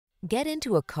Get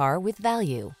into a car with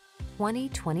value.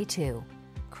 2022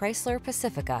 Chrysler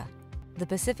Pacifica. The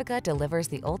Pacifica delivers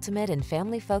the ultimate in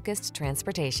family-focused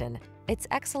transportation. Its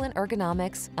excellent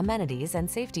ergonomics, amenities, and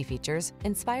safety features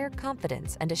inspire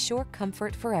confidence and assure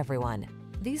comfort for everyone.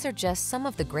 These are just some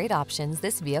of the great options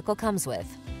this vehicle comes with: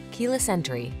 keyless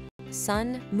entry,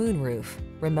 sun, moonroof,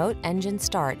 remote engine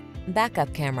start,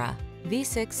 backup camera,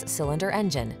 V6 cylinder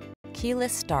engine,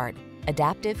 keyless start,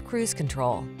 adaptive cruise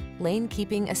control, lane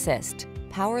keeping assist,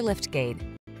 power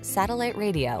liftgate, satellite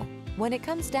radio. When it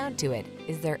comes down to it,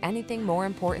 is there anything more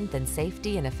important than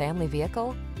safety in a family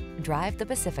vehicle? Drive the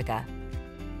Pacifica.